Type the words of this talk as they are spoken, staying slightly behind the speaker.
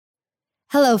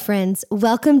Hello, friends.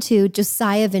 Welcome to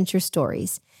Josiah Venture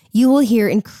Stories. You will hear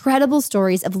incredible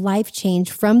stories of life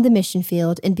change from the mission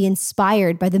field and be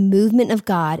inspired by the movement of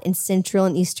God in Central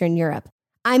and Eastern Europe.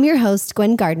 I'm your host,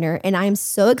 Gwen Gardner, and I am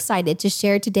so excited to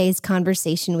share today's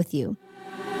conversation with you.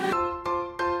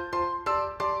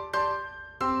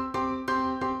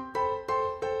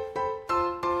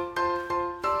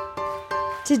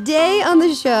 Today on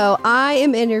the show, I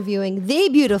am interviewing the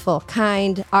beautiful,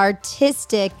 kind,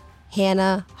 artistic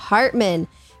Hannah Hartman.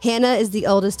 Hannah is the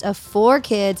oldest of 4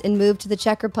 kids and moved to the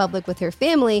Czech Republic with her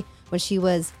family when she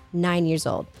was 9 years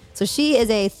old. So she is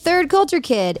a third culture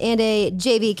kid and a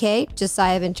JVK,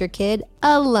 Josiah Venture Kid,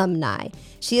 alumni.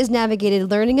 She has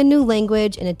navigated learning a new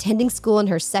language and attending school in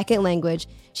her second language.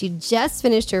 She just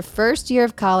finished her first year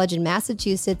of college in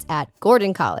Massachusetts at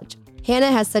Gordon College.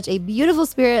 Hannah has such a beautiful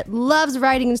spirit, loves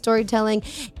writing and storytelling,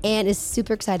 and is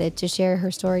super excited to share her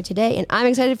story today. And I'm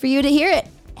excited for you to hear it.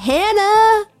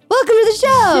 Hannah, welcome to the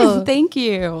show. Thank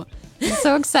you. I'm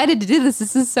so excited to do this.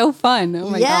 This is so fun. Oh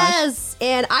my gosh. Yes.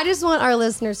 And I just want our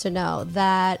listeners to know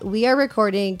that we are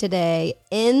recording today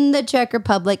in the Czech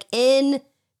Republic in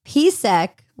Písek,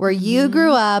 where you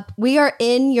grew up. We are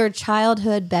in your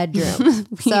childhood bedroom.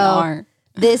 We are.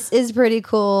 This is pretty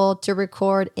cool to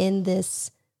record in this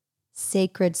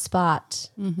sacred spot.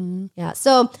 Yeah.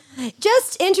 So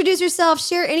just introduce yourself,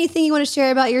 share anything you want to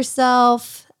share about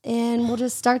yourself, and we'll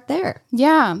just start there.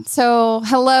 Yeah. So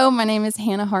hello, my name is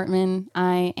Hannah Hartman.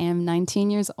 I am 19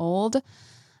 years old.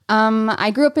 I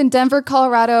grew up in Denver,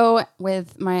 Colorado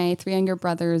with my 3 younger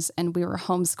brothers, and we were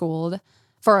homeschooled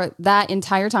for that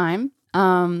entire time.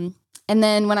 And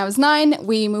then when I was 9,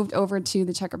 we moved over to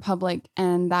the Czech Republic,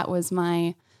 and that was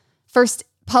my first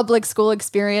public school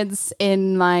experience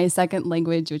in my second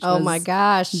language, which was my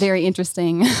gosh, very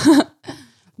interesting.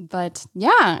 But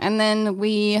yeah, and then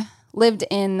we lived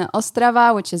in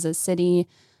Ostrava, which is a city,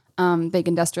 big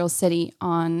industrial city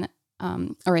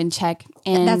or in Czech.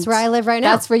 And that's where I live right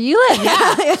now. That's where you live.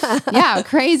 Yeah. Yeah.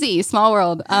 Crazy. Small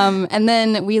world. And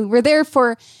then we were there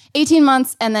for 18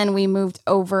 months, and then we moved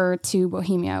over to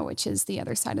Bohemia, which is the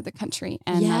other side of the country.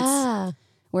 And that's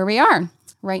where we are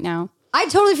right now. I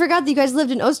totally forgot that you guys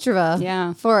lived in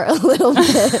Ostrava for a little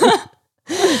bit.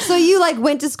 So you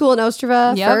went to school in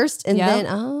Ostrava first and then,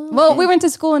 Well, we went to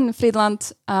school in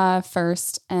Friedland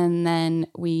first, and then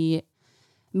we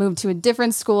moved to a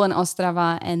different school in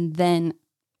Ostrava and then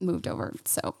moved over.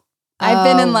 So I've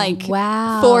been in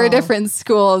 4 different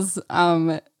schools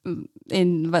by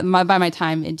my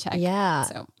time in Czech.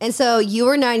 Yeah. And so you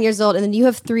were 9 years old, and then you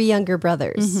have 3 younger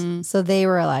brothers. So they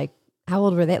were how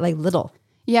old were they? Little.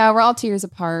 Yeah, we're all 2 years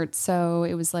apart. So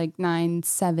it was 9,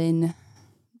 7,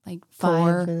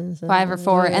 4, 5 or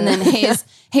 4. And then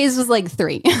Hayes was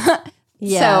 3.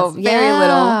 Yes. So very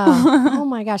little. Oh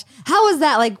my gosh. How was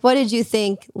that? What did you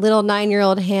think, little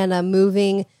 9-year-old Hannah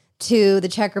moving to the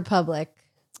Czech Republic?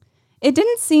 It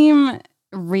didn't seem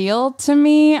real to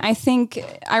me. I think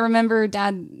I remember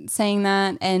Dad saying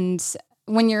that. And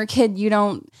when you're a kid, you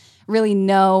don't really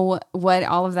know what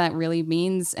all of that really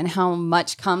means and how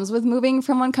much comes with moving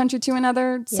from one country to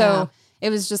another. So it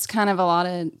was just kind of a lot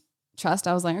of trust.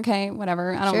 I was like, okay,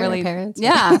 whatever. I don't really, parents.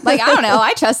 Yeah. I don't know.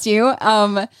 I trust you.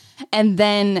 And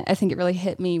then I think it really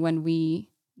hit me when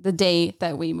the day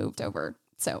that we moved over.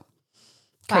 So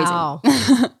crazy. Wow.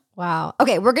 Wow.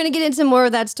 Okay. We're going to get into more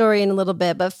of that story in a little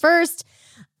bit, but first,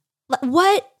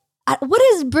 what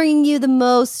is bringing you the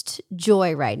most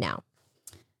joy right now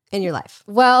in your life?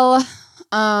 Well,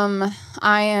 I'm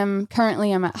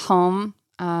at home.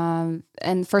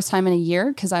 And first time in a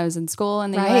year because I was in school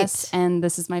in the US, and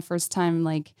this is my first time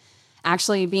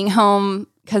actually being home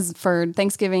because for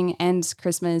Thanksgiving and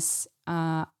Christmas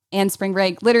and spring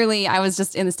break, literally I was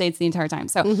just in the States the entire time.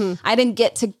 So I didn't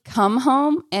get to come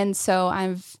home, and so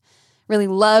I've really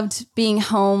loved being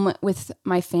home with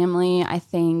my family. I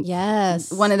think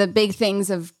one of the big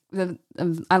things I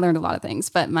learned a lot of things,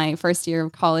 but my first year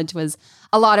of college was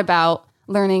a lot about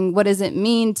learning what does it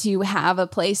mean to have a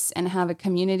place and have a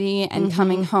community, and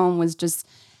coming home was just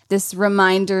this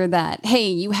reminder that, hey,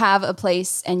 you have a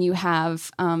place and you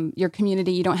have your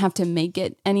community. You don't have to make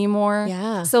it anymore.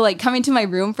 Yeah. So coming to my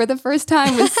room for the first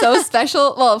time was so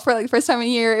special. Well, for the first time in a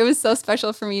year, it was so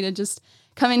special for me to just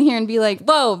come in here and be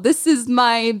whoa, this is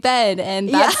my bed. And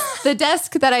that's the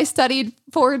desk that I studied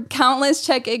for countless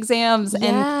Czech exams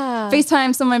and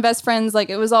FaceTime some of my best friends.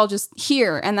 It was all just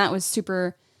here. And that was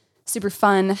super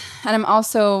fun. And I'm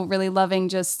also really loving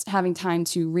just having time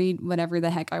to read whatever the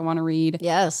heck I want to read.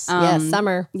 Yes.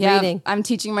 Summer reading. I'm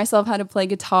teaching myself how to play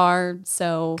guitar.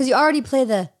 So because you already play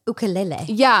the ukulele.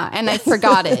 Yeah. And I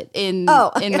forgot it in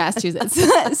Massachusetts.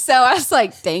 So I was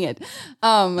like, dang it.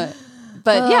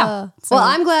 But yeah. So. Well,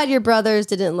 I'm glad your brothers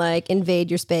didn't like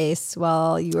invade your space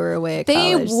while you were away at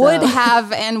college. They would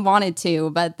have and wanted to,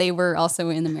 but they were also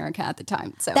in America at the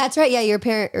time. So that's right. Yeah, your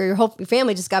parent or your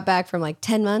family just got back from like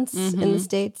 10 months in the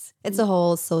States. It's a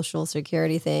whole social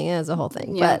security thing. It's a whole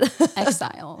thing. Yeah. But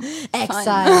Exile.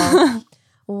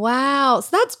 Wow.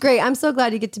 So that's great. I'm so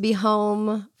glad you get to be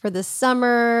home for the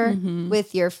summer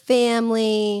with your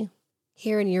family.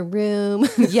 Here in your room.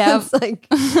 Yeah. It's like,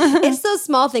 it's those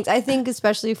small things. I think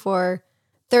especially for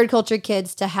third culture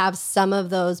kids to have some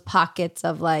of those pockets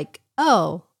of like,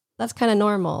 oh, that's kind of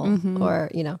normal.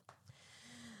 Or, you know,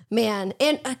 man.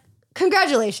 And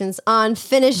congratulations on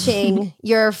finishing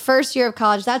your first year of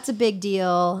college. That's a big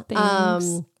deal.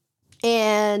 Thanks.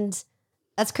 And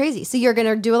that's crazy. So you're going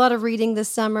to do a lot of reading this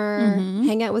summer,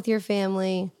 hang out with your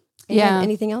family. Yeah.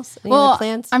 Anything else? Any other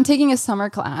plans? I'm taking a summer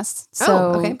class.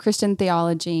 So Christian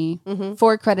theology,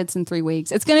 4 credits in 3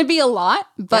 weeks. It's going to be a lot,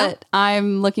 but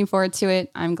I'm looking forward to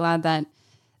it. I'm glad that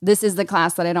this is the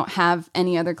class that I don't have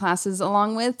any other classes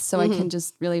along with. So I can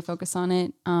just really focus on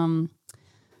it.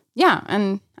 Yeah.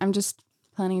 And I'm just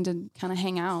planning to kind of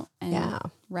hang out and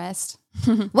rest.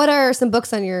 What are some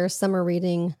books on your summer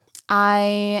reading?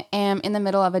 I am in the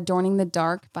middle of Adorning the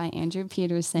Dark by Andrew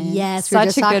Peterson. Yes, we were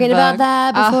just talking about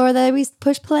that before we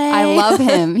push play. I love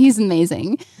him. He's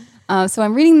amazing. So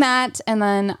I'm reading that. And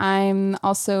then I'm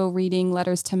also reading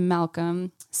Letters to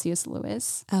Malcolm, C.S.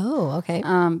 Lewis. Oh, okay.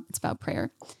 It's about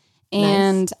prayer.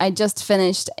 And I just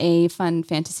finished a fun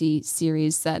fantasy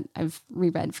series that I've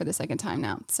reread for the second time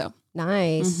now. So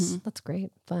nice. That's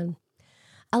great. Fun.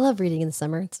 I love reading in the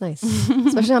summer. It's nice,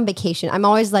 especially on vacation. I'm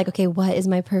always like, okay, what is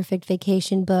my perfect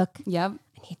vacation book? Yep.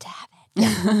 I need to have it.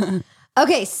 Yeah.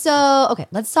 Okay,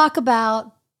 let's talk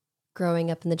about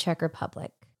growing up in the Czech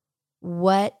Republic.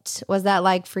 What was that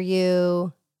like for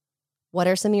you? What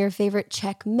are some of your favorite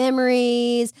Czech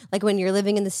memories? Like when you're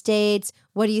living in the States,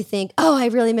 what do you think? Oh, I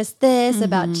really miss this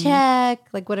about Czech.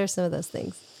 Like, what are some of those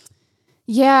things?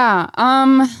 Yeah.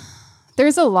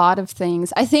 There's a lot of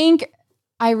things. I think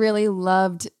I really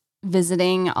loved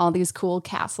visiting all these cool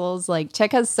castles. Like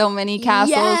Czech has so many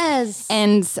castles. Yes.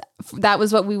 And that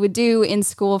was what we would do in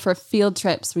school for field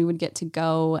trips. We would get to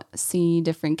go see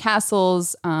different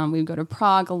castles. We would go to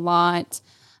Prague a lot.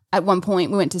 At one point,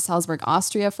 we went to Salzburg,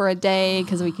 Austria for a day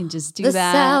because we can just do the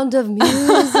that. The sound of music.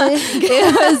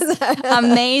 It was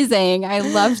amazing. I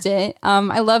loved it.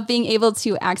 I love being able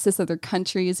to access other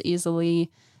countries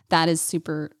easily. That is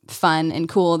super fun and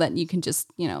cool that you can just,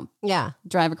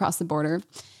 drive across the border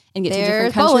and get to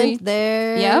different countries.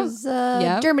 There's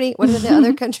Germany. What are the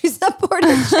other countries that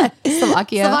border Czech?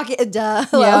 Slovakia. Duh.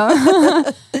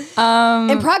 Yeah.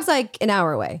 And Prague's like an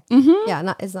hour away.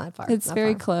 Yeah, it's not far. It's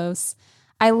very close.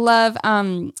 I loved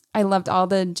all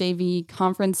the JV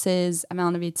conferences.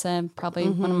 Malnovice, probably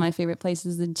one of my favorite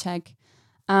places in Czech.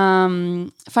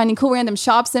 Finding cool random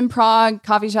shops in Prague,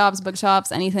 coffee shops,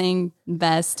 bookshops, anything,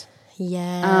 best.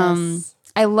 Yes.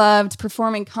 I loved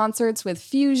performing concerts with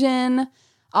Fusion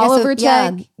all over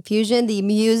Czech. Yeah, Fusion, the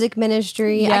music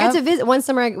ministry. Yep. I got to visit one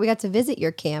summer. We got to visit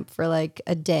your camp for like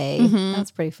a day.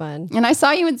 That's pretty fun. And I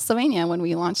saw you in Slovenia when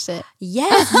we launched it.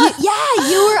 Yes,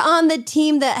 you were on the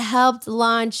team that helped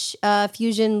launch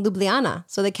Fusion Ljubljana,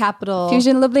 so the capital.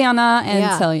 Fusion Ljubljana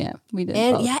and Celje. We did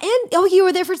both. You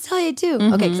were there for Celje too.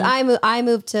 Okay, because I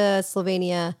moved to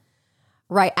Slovenia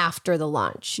right after the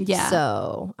launch. Yeah,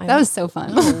 so that was so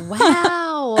fun. Wow.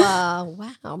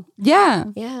 Wow.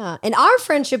 Yeah. And our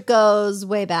friendship goes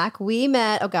way back. We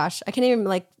met, I can't even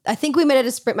I think we met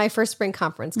at my first spring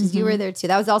conference because you were there too.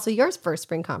 That was also your first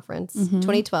spring conference,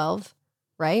 2012,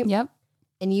 right? Yep.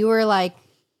 And you were like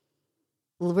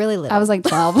really little. I was like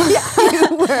 12.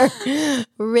 You were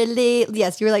really,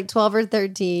 yes, you were like 12 or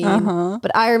 13.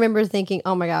 But I remember thinking,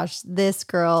 oh my gosh, this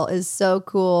girl is so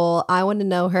cool. I want to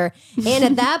know her. And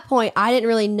at that point, I didn't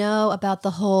really know about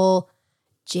the whole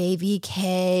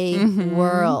JVK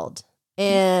world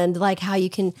and like how you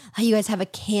guys have a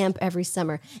camp every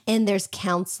summer and there's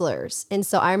counselors. And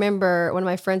so I remember one of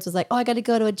my friends was like, oh, I got to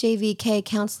go to a JVK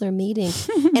counselor meeting.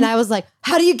 And I was like,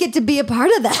 how do you get to be a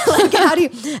part of that? Like,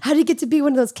 how do you get to be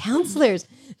one of those counselors?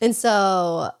 And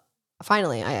so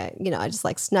finally I just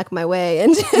like snuck my way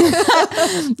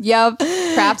into Yep.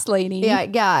 Crafts lady.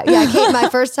 Yeah. My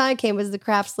first time came as the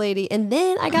crafts lady, and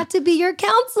then I got to be your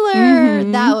counselor.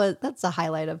 That's a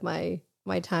highlight of my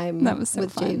time that was so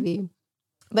with fun. JV.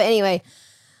 But anyway,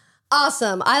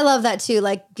 awesome. I love that too.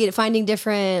 Like finding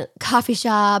different coffee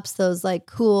shops, those like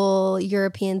cool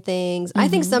European things. I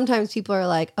think sometimes people are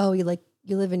like, oh, you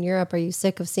live in Europe. Are you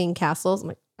sick of seeing castles? I'm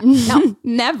like, no,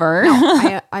 never.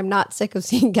 No, I'm not sick of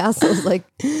seeing castles. Like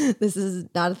this is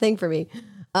not a thing for me.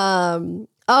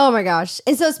 Oh my gosh.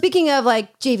 And so speaking of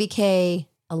like JVK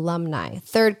alumni,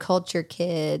 third culture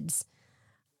kids,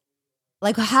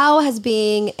 like how has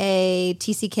being a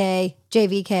TCK,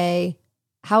 JVK,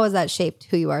 how has that shaped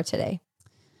who you are today?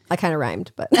 I kind of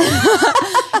rhymed, but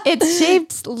It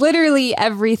shaped literally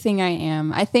everything I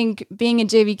am. I think being a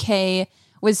JVK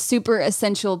was super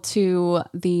essential to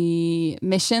the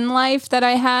mission life that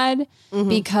I had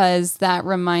because that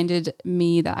reminded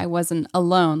me that I wasn't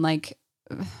alone. Like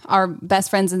our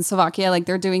best friends in Slovakia, like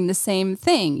they're doing the same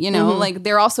thing, you know, like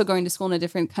they're also going to school in a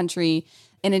different country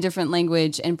in a different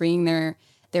language and bringing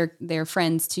their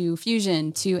friends to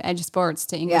Fusion, to Edge Sports,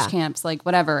 to English camps, like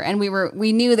whatever. And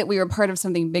we knew that we were part of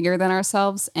something bigger than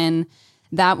ourselves. And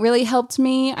that really helped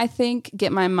me, I think,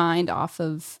 get my mind off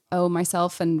of,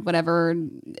 myself and whatever,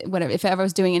 if I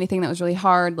was doing anything that was really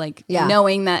hard, like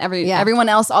knowing that everyone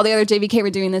else, all the other JVK were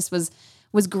doing this was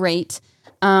great.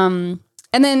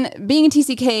 And then being a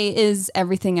TCK is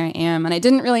everything I am. And I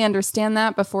didn't really understand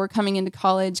that before coming into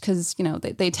college because, you know,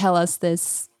 they tell us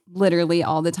this literally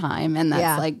all the time and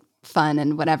that's like fun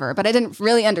and whatever. But I didn't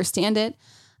really understand it.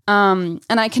 And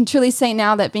I can truly say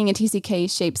now that being a TCK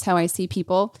shapes how I see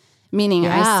people, meaning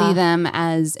I see them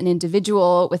as an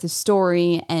individual with a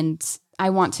story and I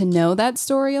want to know that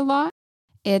story a lot.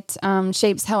 It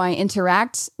shapes how I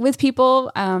interact with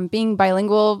people. Being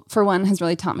bilingual, for one, has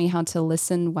really taught me how to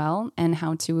listen well and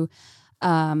how to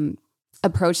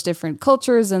approach different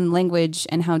cultures and language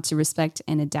and how to respect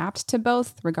and adapt to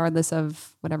both, regardless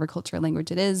of whatever culture or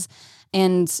language it is.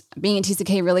 And being a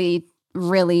TCK really,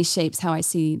 really shapes how I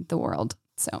see the world.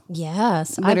 So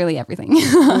yes, literally everything.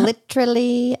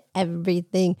 Literally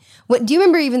everything. What do you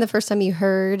remember even the first time you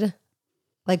heard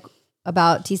like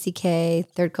about TCK,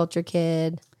 Third Culture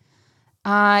Kid?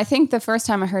 I think the first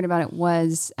time I heard about it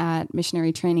was at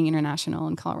Missionary Training International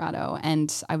in Colorado,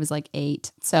 and I was like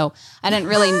 8. So I didn't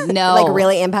really know. Like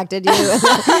really impacted you as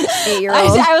an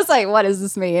 8-year-old? I was like, what does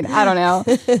this mean? I don't know.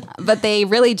 But they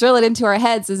really drill it into our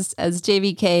heads as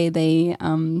JVK. They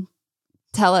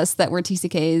tell us that we're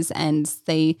TCKs, and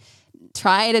they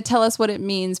try to tell us what it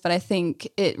means. But I think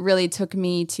it really took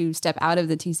me to step out of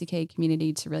the TCK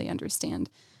community to really understand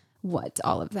what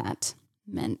all of that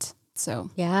meant.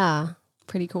 So yeah.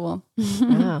 Pretty cool.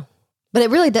 Yeah. But it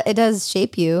really it does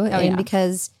shape you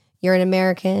because you're an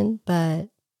American, but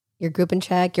your group in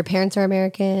Czech, your parents are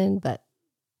American, but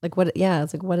like what? Yeah,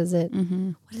 it's like, what is it?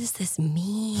 Mm-hmm. What does this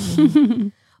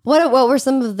mean? What were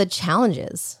some of the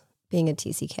challenges being a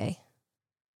TCK?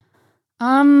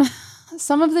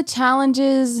 Some of the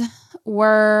challenges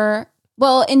were,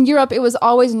 well, in Europe, it was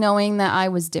always knowing that I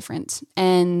was different,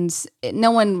 and no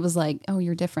one was like, "Oh,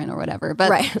 you're different" or whatever. But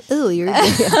right, ooh, you're.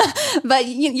 But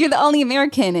you're the only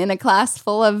American in a class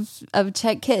full of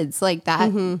Czech kids. Like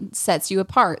that sets you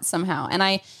apart somehow. And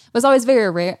I was always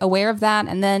very aware of that.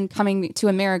 And then coming to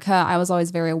America, I was always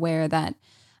very aware that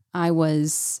I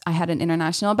had an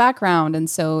international background, and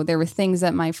so there were things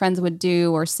that my friends would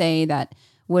do or say that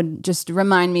would just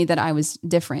remind me that I was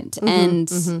different.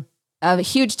 And a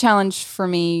huge challenge for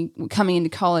me coming into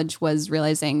college was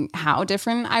realizing how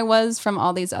different I was from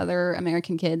all these other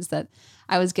American kids that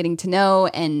I was getting to know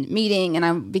and meeting. And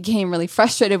I became really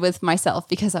frustrated with myself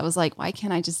because I was like, why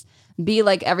can't I just be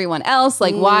like everyone else?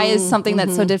 Like, why is something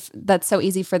that's that's so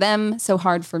easy for them so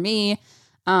hard for me?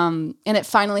 And it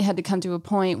finally had to come to a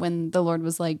point when the Lord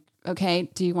was like, okay,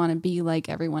 do you want to be like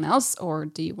everyone else, or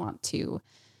do you want to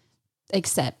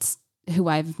accept who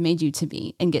I've made you to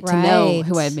be and get to know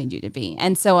who I've made you to be?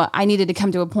 And so I needed to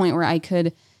come to a point where I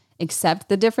could accept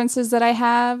the differences that I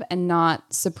have and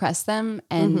not suppress them,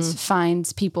 and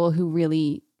find people who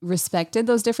really respected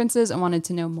those differences and wanted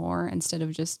to know more instead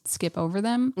of just skip over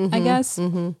them, I guess.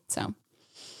 So.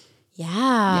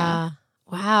 Yeah.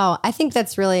 Wow. I think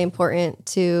that's really important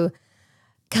to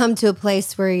come to a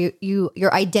place where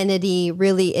your identity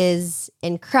really is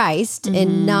in Christ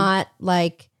and not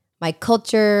like my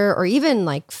culture or even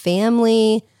like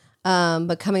family,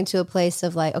 but coming to a place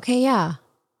of like, okay, yeah,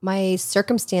 my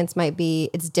circumstance might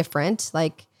be, it's different,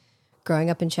 like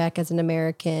growing up in Czech as an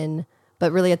American,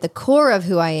 but really at the core of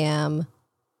who I am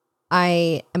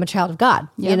a child of God,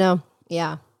 you know?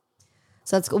 Yeah.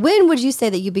 So that's, when would you say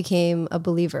that you became a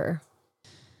believer?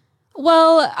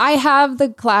 Well, I have the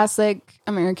classic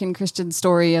American Christian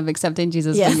story of accepting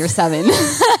Jesus when you're 7.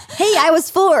 Hey, I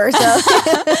was 4.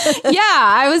 So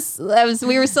yeah,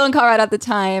 we were still in Colorado at the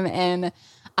time. And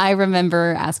I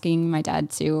remember asking my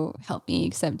dad to help me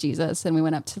accept Jesus. And we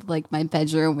went up to like my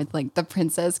bedroom with like the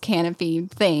princess canopy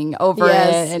thing over it.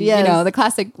 And you know, the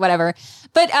classic whatever.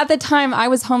 But at the time I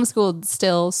was homeschooled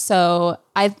still. So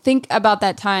I think about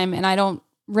that time and I don't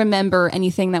remember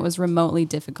anything that was remotely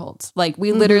difficult. Like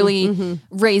we literally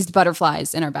raised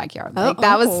butterflies in our backyard. Like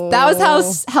that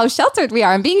was how sheltered we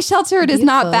are. And being sheltered is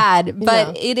not bad,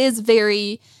 but it is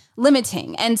very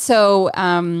limiting. And so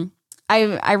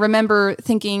I remember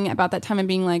thinking about that time and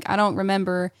being like, I don't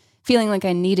remember feeling like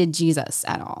I needed Jesus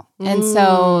at all. And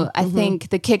so I think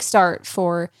the kickstart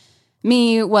for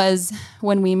me was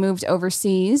when we moved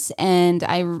overseas, and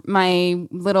my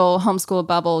little homeschool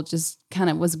bubble just kind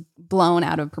of was blown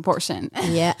out of proportion.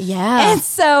 Yeah. And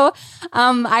so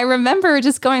I remember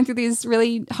just going through these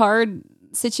really hard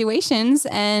situations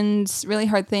and really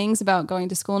hard things about going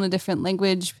to school in a different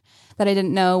language that I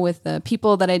didn't know, with the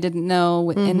people that I didn't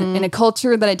know, in a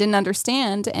culture that I didn't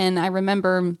understand. And I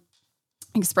remember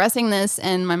expressing this,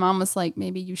 and my mom was like,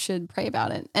 maybe you should pray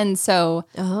about it. And so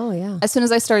as soon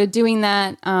as I started doing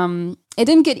that, it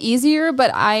didn't get easier,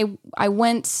 but I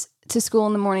went to school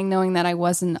in the morning knowing that I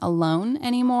wasn't alone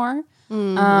anymore.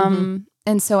 And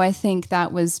so I think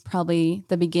that was probably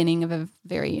the beginning of a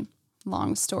very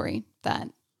long story that,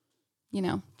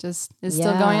 just is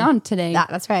still going on today.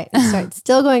 That's right. It's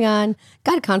still going on.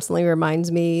 God constantly reminds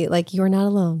me, like, you are not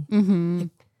alone.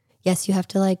 Like, yes, you have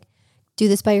to like do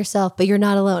this by yourself, but you're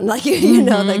not alone. Like, you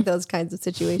know, like those kinds of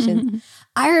situations.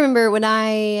 I remember when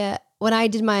I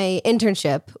did my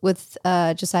internship with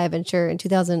Josiah Venture in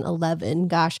 2011,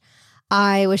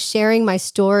 I was sharing my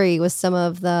story with some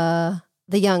of the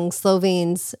young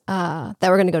Slovenes that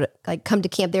were going to come to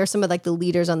camp. They were some of like the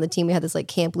leaders on the team. We had this like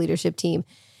camp leadership team.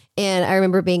 And I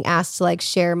remember being asked to like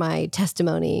share my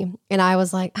testimony. And I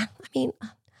was like, I became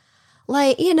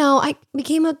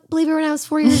a believer when I was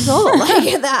 4 years old.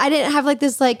 Like that, I didn't have like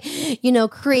this like,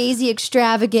 crazy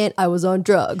extravagant, I was on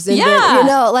drugs and then,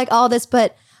 like all this.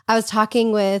 But I was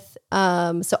talking with,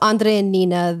 so Andre and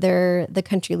Nina, they're the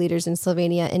country leaders in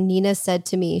Slovenia. And Nina said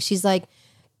to me, she's like,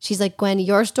 Gwen,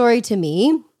 your story to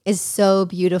me is so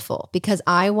beautiful because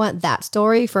I want that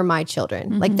story for my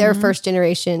children. Like they're first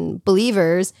generation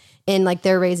believers and like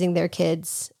they're raising their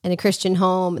kids in a Christian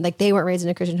home. Like they weren't raised in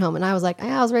a Christian home. And I was like,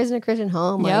 I was raised in a Christian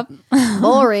home. Like,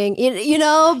 boring,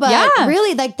 but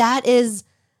really like that is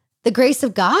the grace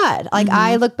of God. Like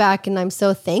I look back and I'm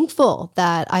so thankful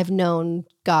that I've known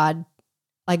God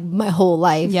like my whole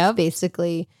life,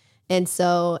 basically. And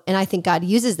I think God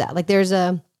uses that. Like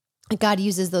God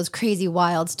uses those crazy,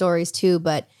 wild stories too.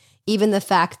 But even the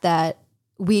fact that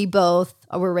we both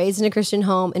were raised in a Christian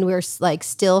home and we're like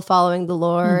still following the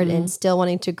Lord and still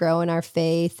wanting to grow in our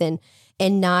faith and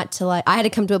not to like, I had to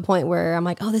come to a point where I'm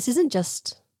like, oh, this isn't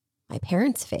just my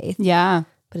parents' faith. Yeah.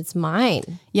 But it's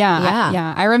mine.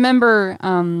 Yeah. I remember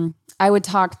I would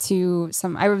talk to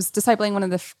I was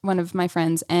discipling one of my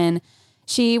friends, and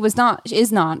she is not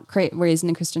raised in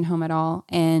a Christian home at all.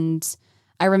 And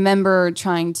I remember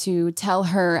trying to tell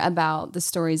her about the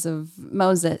stories of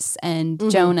Moses and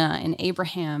Jonah and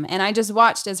Abraham. And I just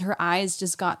watched as her eyes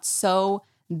just got so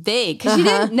big because she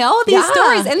didn't know these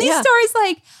stories. And these stories,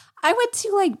 like, I went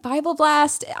to like Bible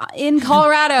Blast in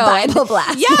Colorado. Bible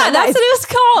Blast. Yeah, that's what it was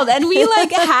called. And we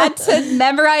like had to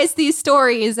memorize these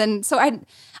stories. And so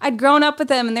I'd grown up with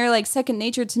them, and they're like second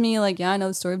nature to me. Like, I know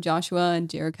the story of Joshua and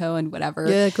Jericho and whatever.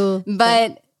 Yeah, cool.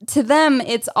 But to them,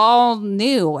 it's all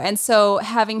new. And so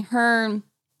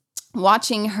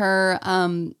watching her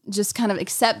just kind of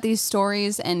accept these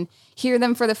stories and hear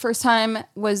them for the first time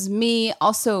was me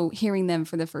also hearing them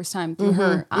for the first time through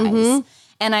her eyes.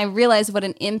 And I realized what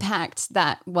an impact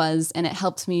that was, and it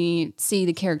helped me see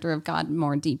the character of God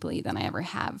more deeply than I ever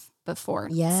have before.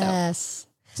 Yes.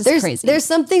 So, just crazy. There's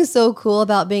something so cool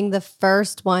about being the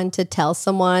first one to tell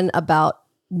someone about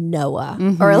Noah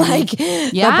or like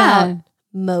about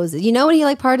Moses. You know when he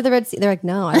like parted the Red Sea? They're like,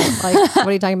 no, I don't like, what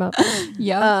are you talking about?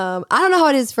 I don't know how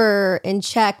it is in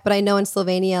Czech, but I know in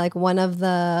Slovenia, like one of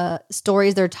the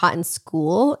stories they're taught in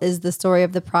school is the story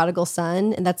of the prodigal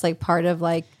son. And that's like part of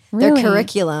like their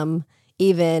curriculum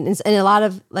even. And a lot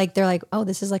of like, they're like, oh,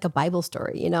 this is like a Bible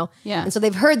story, Yeah. And so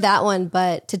they've heard that one,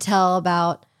 but to tell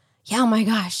about, oh my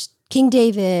gosh, King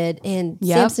David and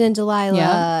Samson and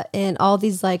Delilah and all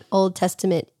these like Old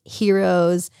Testament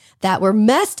heroes that were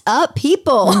messed up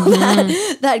people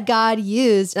that God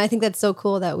used. And I think that's so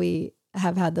cool that we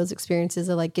have had those experiences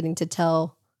of like getting to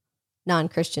tell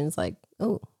non-Christians like,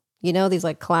 oh, these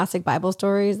like classic Bible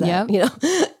stories that,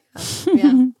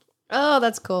 Oh,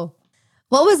 that's cool.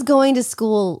 What was going to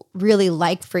school really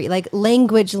like for you? Like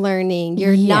language learning,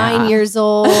 you're 9 years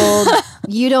old,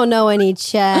 you don't know any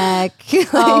Czech.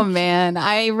 Oh man,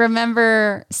 I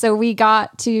remember, so we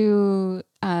got to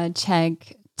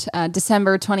Czech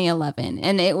December 2011,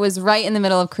 and it was right in the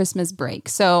middle of Christmas break.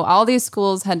 So all these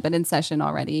schools had been in session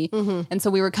already, and so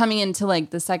we were coming into like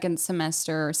the second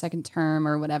semester or second term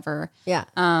or whatever. Yeah.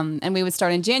 And we would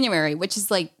start in January, which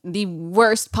is like the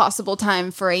worst possible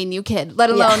time for a new kid, let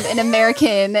alone an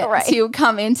American, to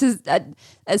come into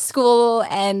a school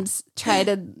and try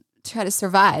to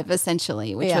survive,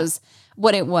 essentially, which was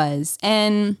what it was.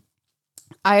 And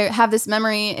I have this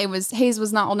memory. Hayes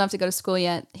was not old enough to go to school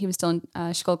yet. He was still in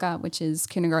Shkolka, which is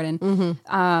kindergarten.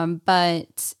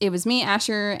 But it was me,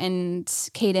 Asher, and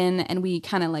Kaden, and we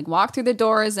kind of like walked through the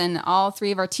doors, and all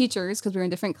three of our teachers, because we were in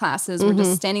different classes, were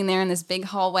just standing there in this big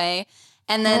hallway.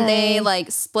 And then they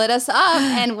like split us up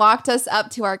and walked us up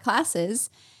to our classes.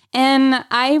 And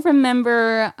I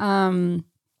remember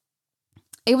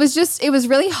it was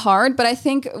really hard, but I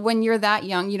think when you're that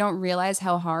young, you don't realize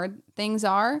how hard things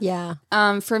are. Yeah.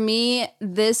 For me,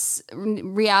 this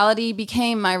reality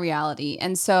became my reality.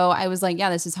 And so I was like, yeah,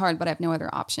 this is hard, but I have no other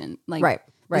option. Like,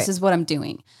 this is what I'm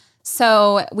doing.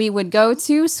 So we would go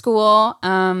to school,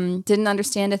 didn't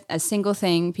understand a single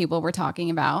thing people were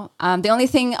talking about. The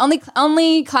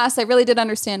only class I really did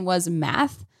understand was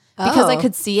math. Because I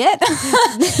could see it.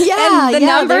 And the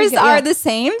numbers are the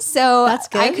same. So that's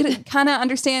good. I could kind of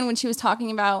understand when she was talking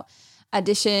about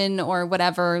addition or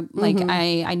whatever. Like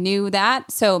I knew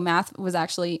that. So math was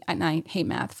actually, and I hate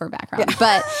math for background,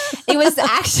 but it was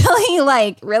actually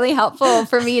like really helpful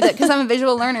for me because I'm a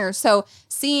visual learner. So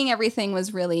seeing everything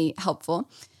was really helpful.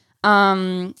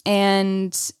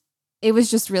 And it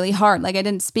was just really hard. Like I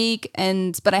didn't speak,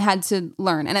 but I had to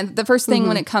learn. And the first thing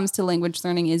when it comes to language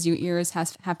learning is your ears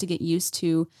have to get used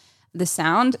to the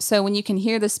sound. So when you can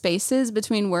hear the spaces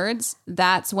between words,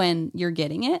 that's when you're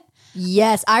getting it.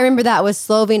 Yes, I remember that with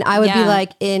Slovene. I would be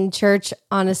like in church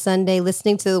on a Sunday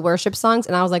listening to the worship songs,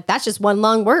 and I was like, that's just one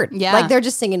long word. Yeah. Like they're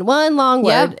just singing one long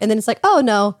word. And then it's like, oh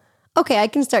no. Okay, I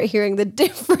can start hearing the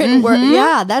different words.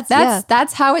 Yeah,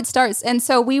 that's how it starts. And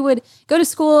so we would go to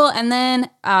school, and then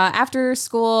after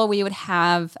school, we would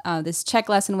have this Czech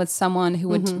lesson with someone who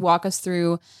would walk us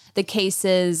through the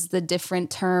cases, the different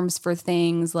terms for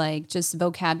things, like just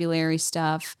vocabulary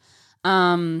stuff.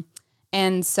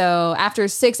 And so after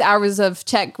 6 hours of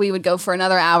Czech, we would go for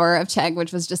another hour of Czech,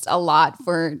 which was just a lot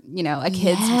for, a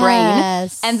kid's brain.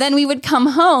 And then we would come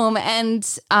home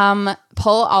and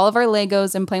pull all of our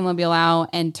Legos and Playmobil out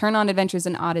and turn on Adventures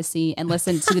in Odyssey and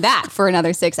listen to that for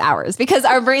another 6 hours because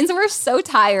our brains were so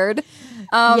tired.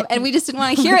 And we just didn't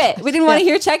want to hear it. We didn't want to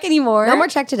hear Czech anymore. No more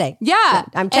Czech today. Yeah.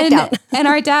 I'm checked out. And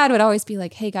our dad would always be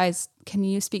like, hey guys, can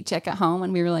you speak Czech at home?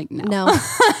 And we were like, no.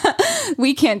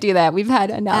 We can't do that. We've had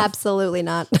enough. Absolutely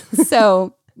not.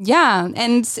 So yeah.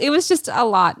 And it was just a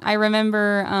lot. I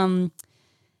remember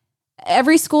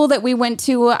every school that we went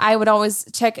to, I would always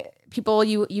check people.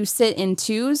 You sit in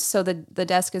twos. So the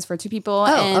desk is for two people.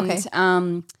 Okay.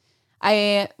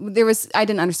 I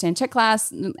didn't understand Czech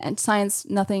class and science,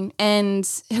 nothing. And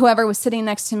whoever was sitting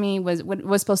next to me was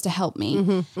supposed to help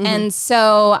me. And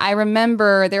so I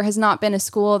remember there has not been a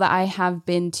school that I have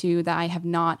been to that I have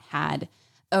not had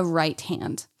a right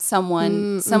hand,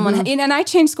 someone, and I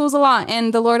changed schools a lot,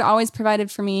 and the Lord always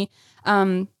provided for me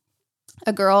a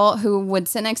girl who would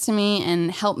sit next to me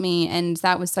and help me. And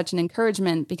that was such an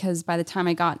encouragement because by the time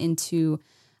I got into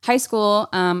high school,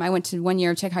 I went to 1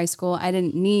 year of Czech high school. I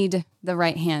didn't need the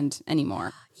right hand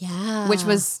anymore. Yeah. Which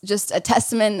was just a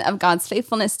testament of God's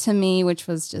faithfulness to me, which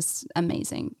was just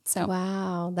amazing. So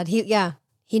wow.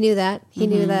 He knew that. He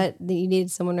knew that you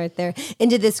needed someone right there. And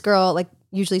did this girl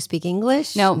usually speak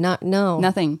English? No.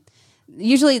 Nothing.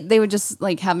 Usually they would just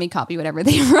have me copy whatever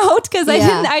they wrote because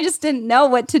I just didn't know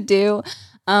what to do.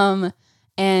 And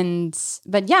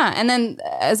then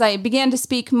as I began to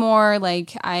speak more,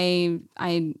 I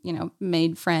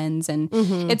made friends, and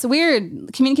it's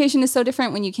weird. Communication is so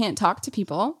different when you can't talk to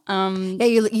people.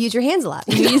 You use your hands a lot.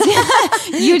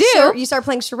 You do. You start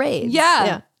playing charades.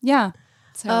 Yeah.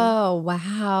 So. Oh,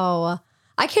 wow.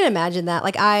 I can't imagine that.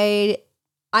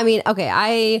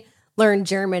 I learned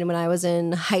German when I was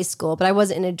in high school, but I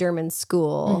wasn't in a German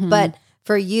school. But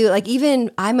for you,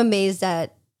 even I'm amazed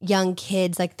at young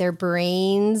kids, their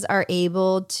brains are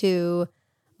able to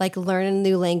learn a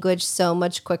new language so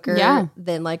much quicker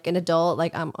than an adult.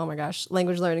 Oh my gosh,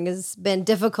 language learning has been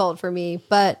difficult for me,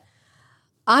 but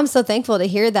I'm so thankful to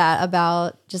hear that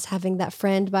about just having that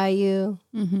friend by you.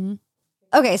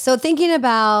 Okay, so thinking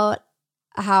about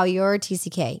how your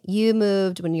TCK, you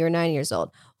moved when you were 9 years old.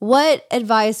 What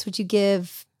advice would you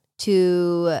give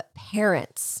to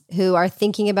parents who are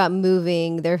thinking about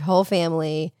moving their whole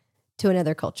family to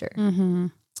another culture?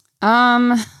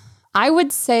 I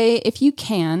would say if you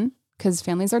can, because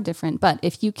families are different, but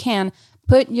if you can,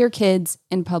 put your kids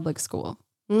in public school.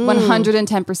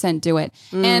 110% do it.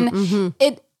 And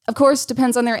it, of course,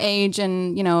 depends on their age.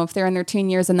 And, you know, if they're in their teen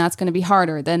years, then that's going to be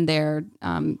harder than their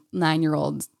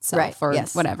 9-year-old self or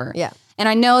whatever. Yeah. And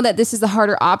I know that this is the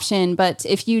harder option, but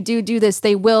if you do this,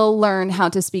 they will learn how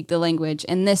to speak the language,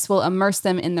 and this will immerse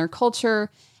them in their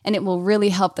culture, and it will really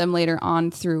help them later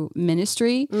on through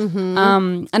ministry.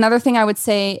 Another thing I would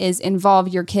say is involve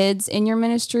your kids in your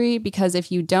ministry, because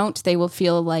if you don't, they will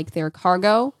feel like they're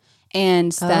cargo,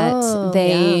 and that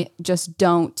they just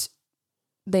don't.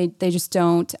 They just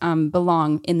don't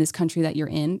belong in this country that you're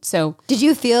in. So did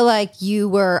you feel like you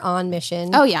were on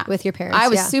mission? Oh, yeah. With your parents? I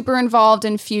was super involved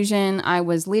in Fusion. I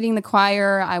was leading the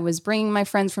choir. I was bringing my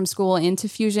friends from school into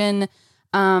Fusion.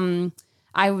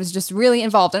 I was just really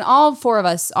involved. And all 4 of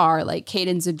us are. Like,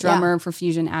 Caden's a drummer for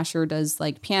Fusion. Asher does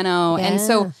like piano. And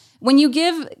so when you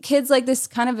give kids like this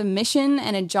kind of a mission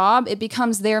and a job, it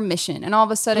becomes their mission. And all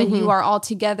of a sudden you are all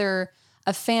together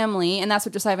a family, and that's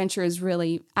what Josiah Venture is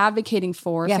really advocating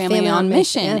for, family on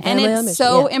mission. And it's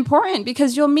so important,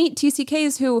 because you'll meet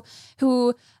TCKs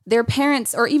who their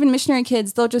parents, or even missionary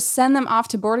kids, they'll just send them off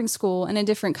to boarding school in a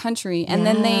different country, and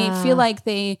then they feel like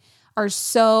they are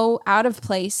so out of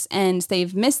place, and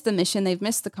they've missed the mission, they've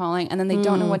missed the calling, and then they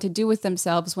don't know what to do with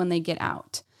themselves when they get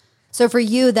out. So for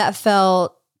you, that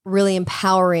felt really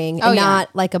empowering and not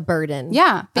like a burden.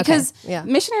 Yeah, because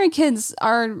missionary kids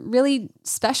are really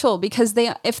special, because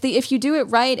they if you do it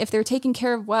right, if they're taken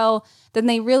care of well, then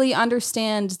they really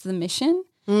understand the mission.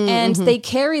 And they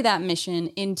carry that mission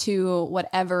into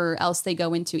whatever else they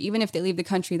go into, even if they leave the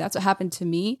country. That's what happened to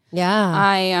me. Yeah.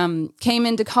 I came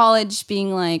into college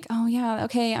being like, oh yeah,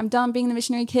 okay, I'm done being the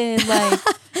missionary kid. Like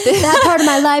that part of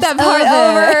my life, that part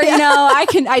over. You know,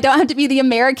 I don't have to be the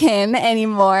American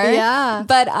anymore. Yeah.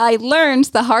 But I learned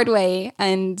the hard way,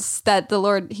 and that the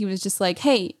Lord, he was just like,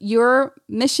 hey, your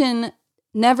mission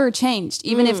never changed,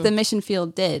 even if the mission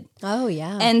field did. Oh,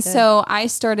 yeah. And so I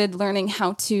started learning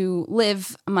how to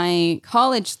live my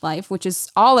college life, which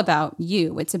is all about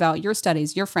you. It's about your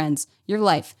studies, your friends, your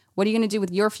life. What are you going to do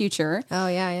with your future? Oh,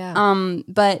 yeah.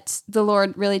 But the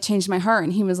Lord really changed my heart,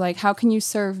 and he was like, how can you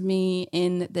serve me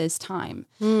in this time?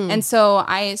 And so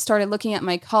I started looking at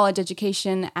my college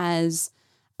education as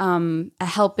a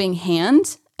helping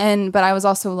hand. But I was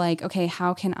also like, okay,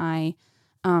 how can I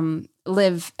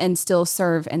live and still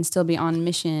serve and still be on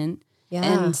mission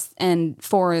and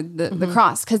for the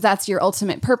cross, because that's your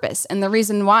ultimate purpose. And the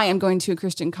reason why I'm going to a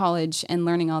Christian college and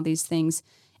learning all these things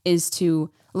is to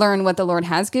learn what the Lord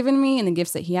has given me and the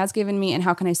gifts that he has given me, and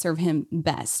how can I serve him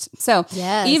best. So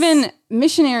even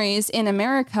missionaries in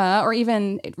America, or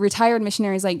even retired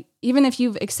missionaries, like, even if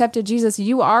you've accepted Jesus,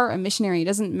 you are a missionary. It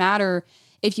doesn't matter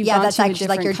if you've gone that's to a actually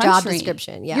different like your country. job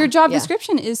description. Your job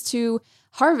description is to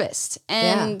harvest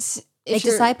and make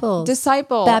disciples,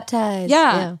 baptize.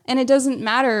 Yeah. And it doesn't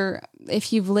matter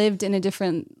if you've lived in a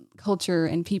different culture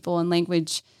and people and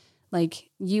language. Like,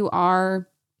 you are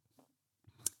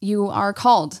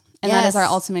called, and that is our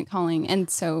ultimate calling. And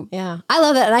so, I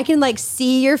love that. And I can like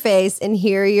see your face and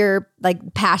hear your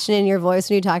like passion in your voice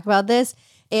when you talk about this.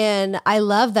 And I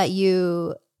love that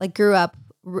you like grew up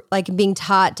like being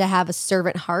taught to have a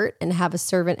servant heart and have a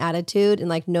servant attitude. And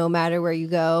like, no matter where you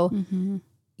go,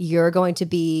 you're going to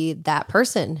be that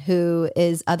person who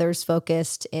is others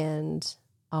focused and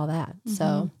all that.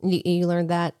 So you learned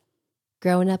that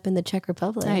growing up in the Czech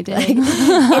Republic. I did. Like,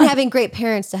 and having great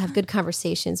parents to have good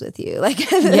conversations with you. Like,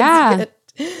 yeah.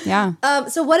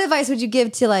 So what advice would you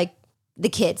give to like the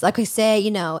kids? Like, we say,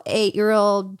 you know,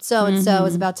 8-year-old so-and-so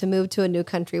is about to move to a new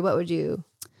country. What would you?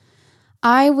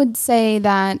 I would say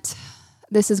that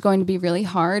this is going to be really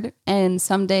hard, and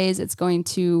some days it's going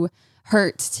to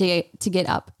hurt to get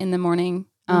up in the morning,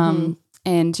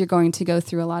 and you're going to go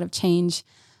through a lot of change.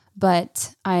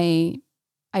 But I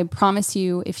promise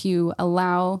you, if you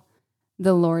allow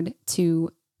the Lord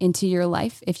into your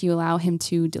life, if you allow him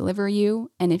to deliver you,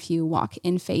 and if you walk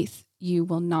in faith, you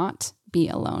will not be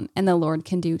alone. And the Lord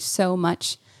can do so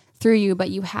much through you, but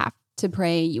you have to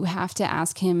pray. You have to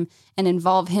ask him and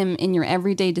involve him in your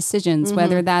everyday decisions,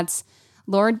 whether that's,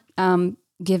 Lord,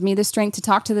 give me the strength to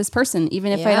talk to this person,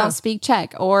 even if I don't speak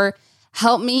Czech, or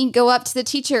help me go up to the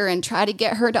teacher and try to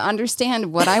get her to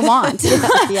understand what I want.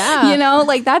 You know,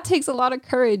 like, that takes a lot of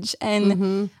courage.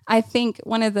 And I think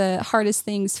one of the hardest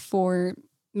things for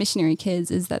missionary kids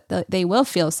is that they will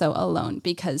feel so alone,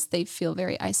 because they feel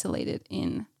very isolated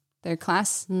in their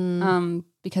class,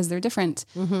 because they're different.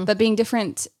 But being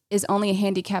different is only a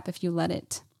handicap if you let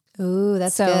it. Ooh,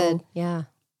 that's good. Yeah.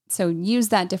 So use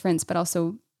that difference, but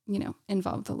also, you know,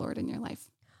 involve the Lord in your life.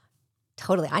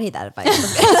 Totally. I need that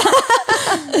advice.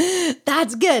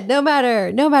 That's good. No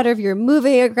matter if you're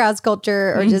moving across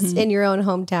culture or just in your own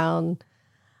hometown.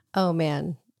 Oh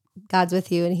man, God's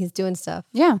with you and he's doing stuff.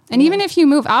 Yeah. And even if you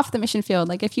move off the mission field,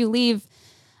 like if you leave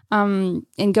and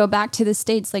go back to the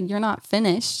States, like you're not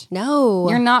finished. No.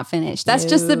 You're not finished. That's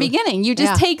just the beginning. You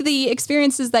just take the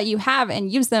experiences that you have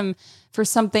and use them for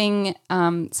something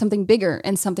bigger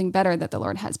and something better that the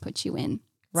Lord has put you in.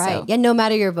 Right. So. Yeah, no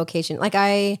matter your vocation. Like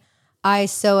I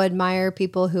so admire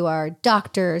people who are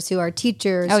doctors, who are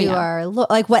teachers, who are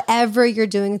like whatever you're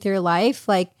doing with your life,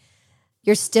 like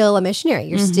you're still a missionary.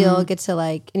 You still get to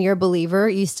like, and you're a believer,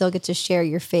 you still get to share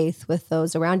your faith with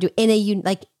those around you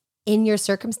in your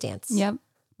circumstance. Yep.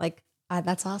 Like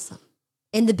that's awesome.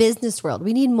 In the business world,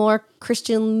 we need more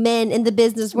Christian men in the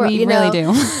business world. We really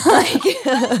do.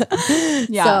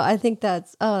 Yeah. So I think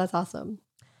that's awesome.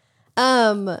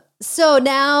 So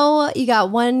now you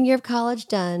got 1 year of college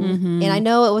done, and I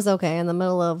know it was okay in the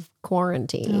middle of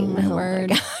quarantine. Oh my word.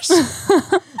 Gosh.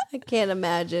 I can't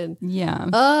imagine.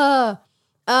 Yeah.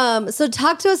 So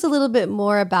talk to us a little bit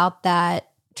more about that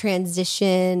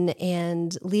transition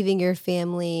and leaving your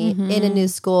family in a new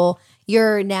school.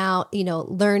 You're now,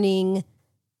 learning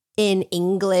in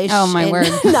English. Oh my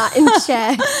word. Not in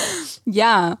Czech.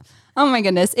 Yeah. Oh my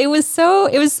goodness. It was so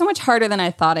much harder than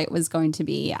I thought it was going to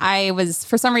be.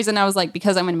 For some reason, I was like,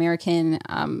 because I'm an American,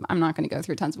 I'm not going to go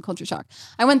through tons of culture shock.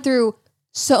 I went through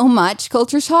so much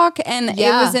culture shock and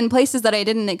it was in places that I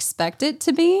didn't expect it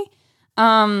to be.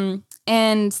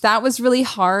 And that was really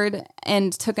hard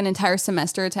and took an entire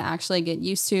semester to actually get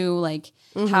used to like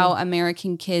how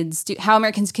American kids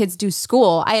do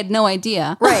school. I had no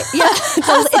idea. Right. Yeah.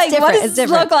 It's like, different. what does it's this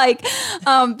different. look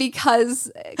like?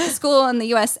 Because school in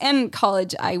the US and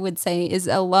college, I would say, is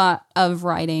a lot of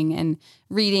writing and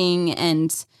reading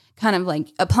and kind of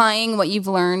like applying what you've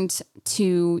learned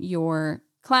to your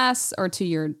class or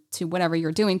to whatever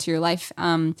you're doing to your life.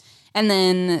 And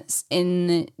then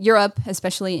in Europe,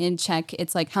 especially in Czech,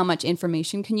 it's like how much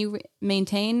information can you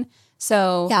maintain?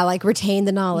 So yeah, like retain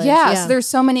the knowledge. Yeah, so there's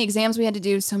so many exams we had to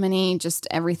do, so many, just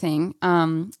everything.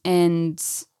 And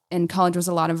college was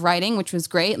a lot of writing, which was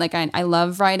great. Like I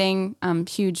love writing,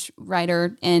 huge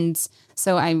writer. And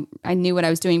so I knew what I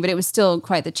was doing, but it was still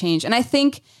quite the change. And I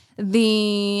think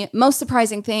the most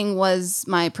surprising thing was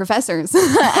my professors,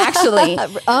 actually.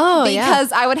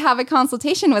 Because I would have a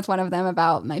consultation with one of them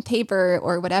about my paper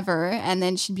or whatever. And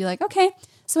then she'd be like, okay,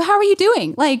 so how are you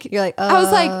doing? Like, you're like, I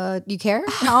was like, you care?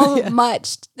 How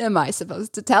much am I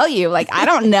supposed to tell you? Like, I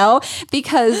don't know,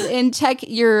 because in Czech,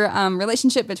 your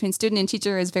relationship between student and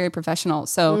teacher is very professional.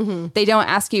 So they don't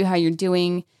ask you how you're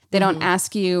doing. They don't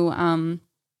ask you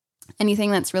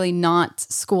anything that's really not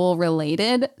school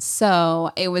related. So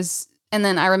it was, and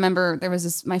then I remember there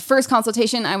was my first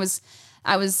consultation. I was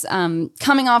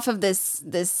coming off of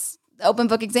this open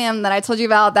book exam that I told you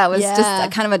about that was just a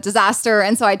kind of a disaster.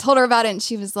 And so I told her about it and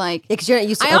she was like, because you're not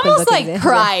used to I open almost book like exams.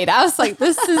 cried. I was like,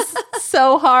 this is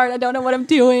so hard. I don't know what I'm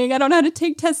doing. I don't know how to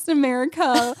take tests in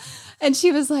America. And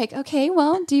she was like, okay,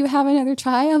 well, do you have another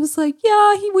try? I was like,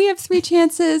 yeah, we have 3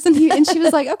 chances. And she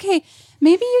was like, okay,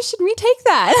 maybe you should retake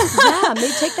that. Yeah,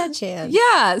 maybe take that chance.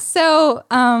 Yeah. So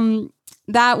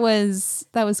that was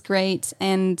great.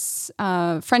 And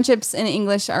friendships in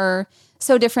English are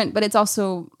so different, but it's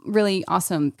also really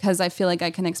awesome because I feel like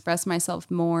I can express myself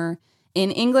more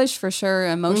in English for sure.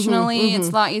 Emotionally, it's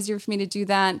a lot easier for me to do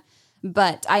that.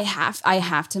 But I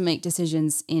have to make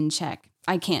decisions in Czech.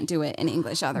 I can't do it in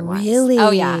English otherwise. Really? Oh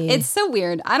yeah. It's so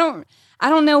weird. I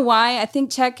don't know why. I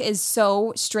think Czech is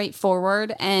so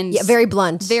straightforward and very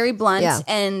blunt. Very blunt. Yeah.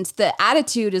 And the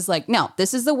attitude is like, no,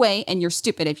 this is the way and you're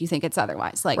stupid if you think it's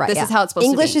otherwise. Like this is how it's supposed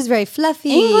English to be. is very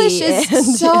fluffy. English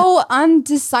is so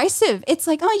undecisive. It's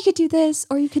like, oh, you could do this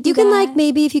or you could do that. You can like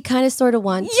maybe if you kind of sort of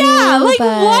want to. Yeah, like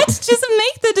but... what? Just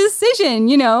make the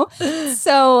decision,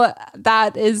 So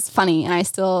that is funny. And I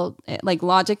still like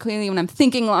logically, when I'm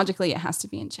thinking logically, it has to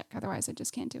be in Czech. Otherwise I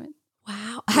just can't do it.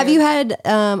 Wow. Have you had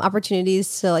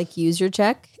opportunities to like use your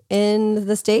Czech in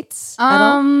the States at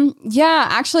all? Yeah,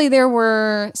 actually there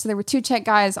were 2 Czech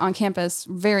guys on campus,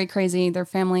 very crazy. Their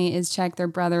family is Czech, they're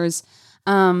brothers.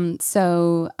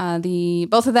 So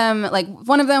both of them, like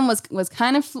one of them was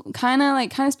kind of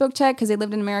spoke Czech because they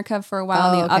lived in America for a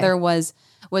while. The other was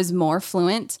more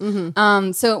fluent.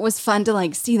 So it was fun to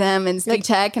like see them and speak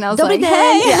Czech. And I was like,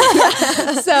 hey.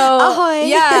 So Ahoy.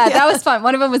 yeah, that was fun.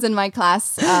 One of them was in my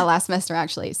class last semester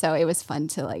actually. So it was fun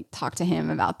to like talk to him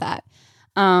about that.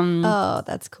 Oh,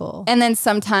 that's cool. And then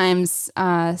sometimes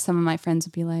some of my friends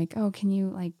would be like, oh, can you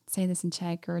like say this in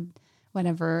Czech or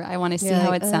whatever? I want to see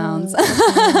how it sounds.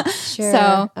 Okay. Sure.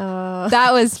 So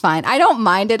that was fine. I don't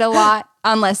mind it a lot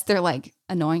unless they're like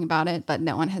annoying about it, but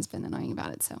no one has been annoying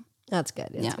about it. So that's good.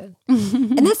 That's good.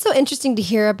 And that's so interesting to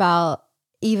hear about.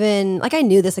 Even like I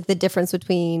knew this, like the difference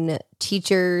between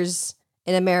teachers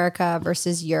in America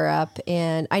versus Europe.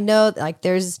 And I know like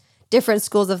there's different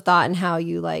schools of thought and how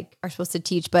you like are supposed to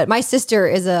teach. But my sister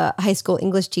is a high school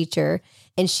English teacher,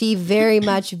 and she very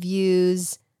much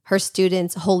views her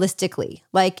students holistically.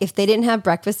 Like if they didn't have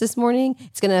breakfast this morning,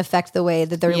 it's going to affect the way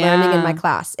that they're learning in my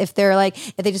class. If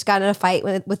they just got in a fight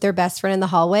with their best friend in the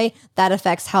hallway, that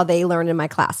affects how they learn in my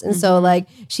class. And so like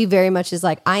she very much is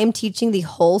like, I am teaching the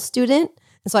whole student.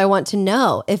 And so I want to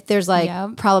know if there's like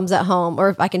problems at home or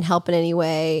if I can help in any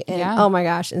way. And oh my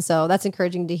gosh. And so that's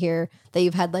encouraging to hear that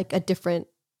you've had like a different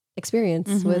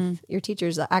experience with your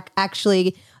teachers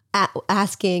actually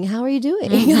asking, how are you doing?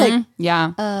 Like,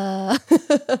 yeah,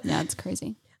 it's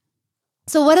crazy.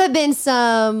 So what have been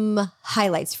some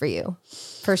highlights for you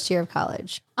first year of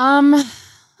college?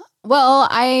 Well,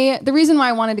 the reason why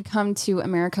I wanted to come to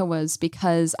America was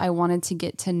because I wanted to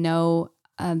get to know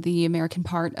the American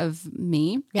part of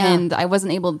me. And I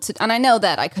wasn't able to, and I know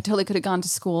that I could have gone to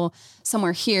school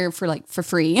somewhere here for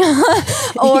free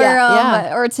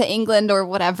or to England or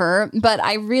whatever. But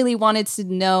I really wanted to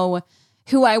know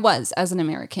who I was as an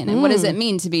American and what does it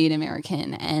mean to be an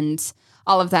American and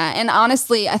all of that. And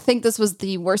honestly, I think this was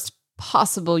the worst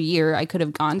possible year I could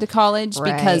have gone to college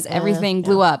because everything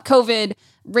blew up. COVID,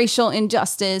 racial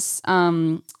injustice,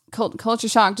 culture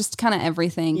shock, just kind of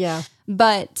everything. Yeah.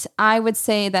 But I would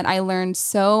say that I learned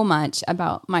so much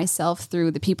about myself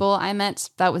through the people I met.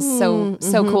 That was so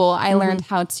cool. I learned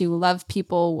how to love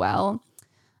people well.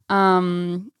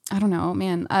 I don't know,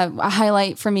 man. A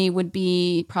highlight for me would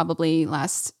be probably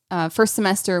first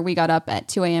semester, we got up at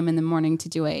 2 a.m. in the morning to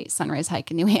do a sunrise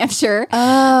hike in New Hampshire.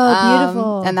 Oh,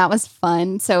 beautiful. And that was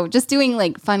fun. So just doing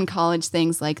like fun college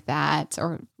things like that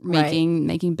or making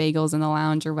bagels in the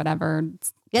lounge or whatever.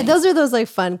 Yeah, those are those like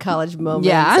fun college moments.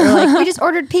 Yeah. Or like we just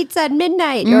ordered pizza at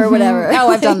midnight or whatever. Oh,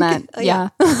 I've done that. Yeah.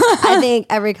 I think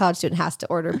every college student has to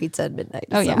order pizza at midnight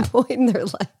at some point in their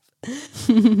life.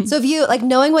 So if you like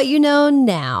knowing what you know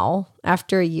now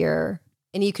after a year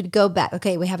and you could go back,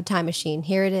 okay, we have a time machine.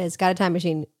 Here it is. Got a time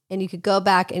machine. And you could go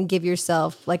back and give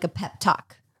yourself like a pep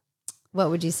talk. What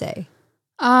would you say?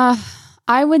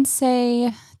 I would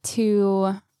say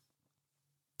to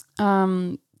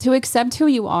accept who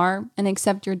you are and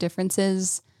accept your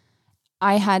differences.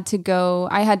 I had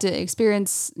to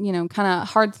experience, kind of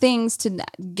hard things to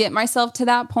get myself to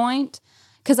that point.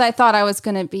 Because I thought I was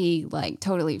going to be like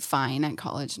totally fine at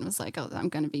college and was like, oh, I'm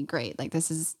going to be great. Like, this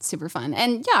is super fun.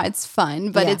 And yeah, it's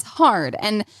fun, but it's hard.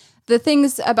 And the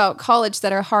things about college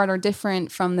that are hard are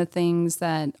different from the things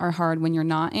that are hard when you're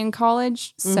not in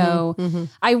college. So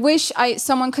I wish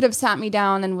someone could have sat me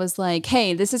down and was like,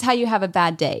 hey, this is how you have a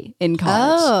bad day in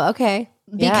college. Oh, okay.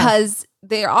 Because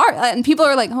there are, and people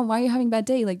are like, oh, why are you having a bad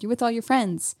day? Like, you're with all your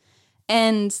friends.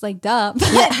 And like, duh.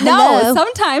 No,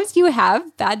 sometimes you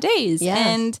have bad days. Yes.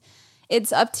 And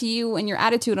it's up to you and your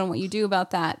attitude on what you do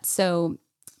about that. So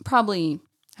probably,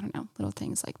 I don't know, little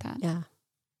things like that. Yeah.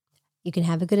 You can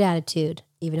have a good attitude,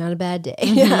 even on a bad day.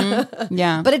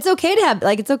 Yeah. But it's okay to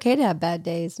have bad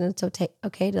days. And it's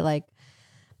okay to like,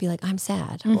 be like, I'm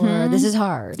sad or this is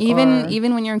hard.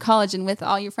 Even when you're in college and with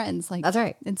all your friends, like that's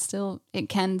right. It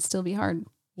can still be hard.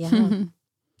 Yeah.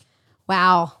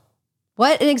 Wow.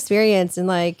 What an experience. And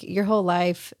like your whole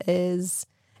life is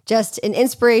just an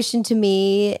inspiration to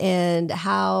me and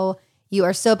how you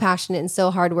are so passionate and so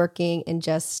hardworking and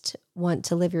just want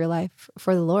to live your life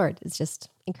for the Lord. It's just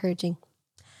encouraging.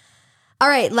 All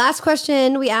right. Last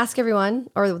question we ask everyone,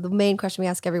 or the main question we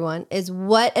ask everyone is,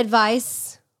 what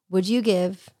advice would you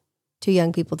give to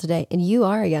young people today? And you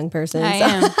are a young person. I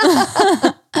am.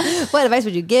 What advice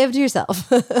would you give to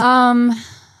yourself?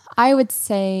 I would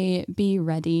say be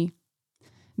ready.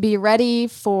 Be ready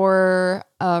for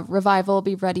a revival.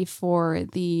 Be ready for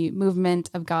the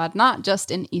movement of God, not just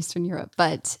in Eastern Europe,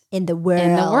 but in the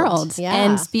world. Yeah.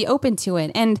 And be open to it.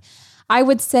 And I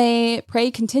would say pray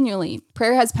continually.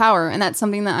 Prayer has power. And that's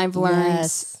something that I've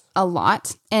learned a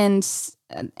lot. And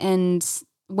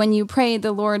when you pray,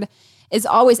 the Lord is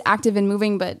always active and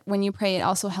moving. But when you pray, it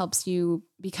also helps you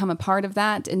become a part of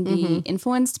that and be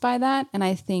influenced by that. And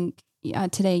I think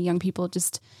today young people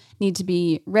just need to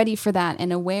be ready for that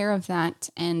and aware of that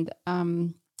and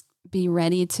be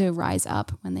ready to rise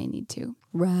up when they need to.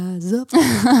 Rise up.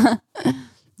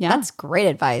 Yeah. That's great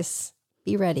advice.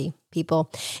 Be ready,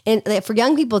 people. And for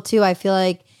young people too, I feel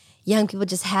like young people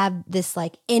just have this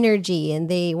like energy and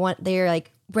they're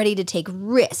like ready to take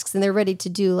risks and they're ready to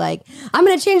do like, I'm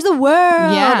going to change the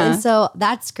world. Yeah. And so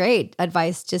that's great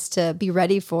advice, just to be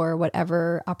ready for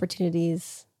whatever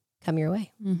opportunities come your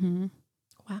way. Mm-hmm.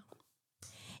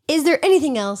 Is there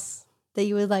anything else that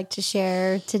you would like to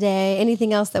share today?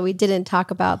 Anything else that we didn't talk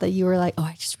about that you were like, oh,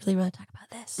 I just really want to talk about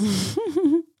this?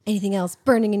 Anything else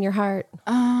burning in your heart?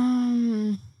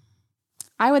 I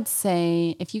would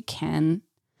say if you can,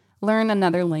 learn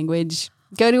another language.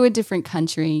 Go to a different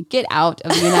country. Get out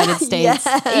of the United States.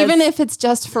 Yes. Even if it's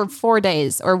just for 4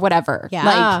 days or whatever. Yeah.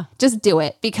 Like, just do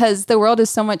it because the world is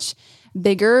so much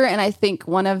bigger. And I think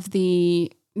one of the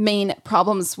main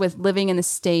problems with living in the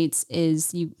States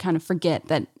is you kind of forget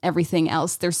that everything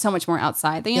else, there's so much more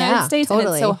outside the United States. Totally.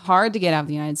 And it's so hard to get out of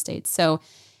the United States. So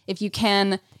if you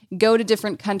can go to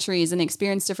different countries and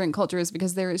experience different cultures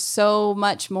because there is so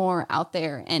much more out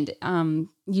there and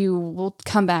you will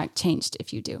come back changed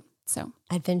if you do. So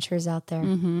adventures out there.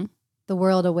 Mm-hmm. The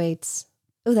world awaits.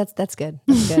 Oh, that's good.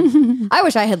 That's good. I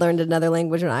wish I had learned another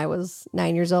language when I was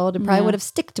 9 years old. It probably would have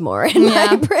sticked more in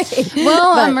my brain.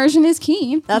 Well, immersion is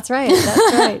key. That's right.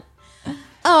 That's right.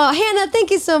 Oh, Hannah, thank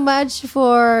you so much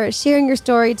for sharing your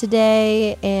story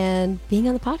today and being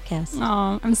on the podcast.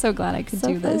 Oh, I'm so glad I could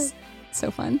do this.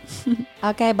 So fun.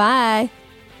 Okay, bye.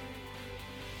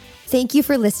 Thank you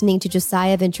for listening to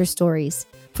Josiah Venture Stories.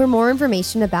 For more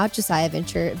information about Josiah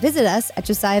Venture, visit us at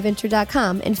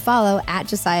josiahventure.com and follow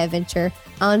 @JosiahVenture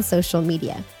on social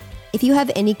media. If you have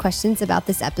any questions about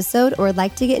this episode or would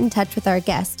like to get in touch with our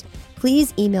guest,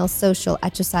 please email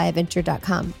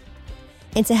social@josiahventure.com.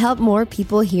 And to help more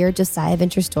people hear Josiah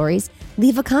Venture Stories,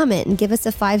 leave a comment and give us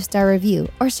a 5-star review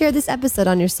or share this episode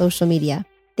on your social media.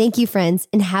 Thank you, friends,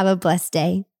 and have a blessed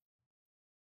day.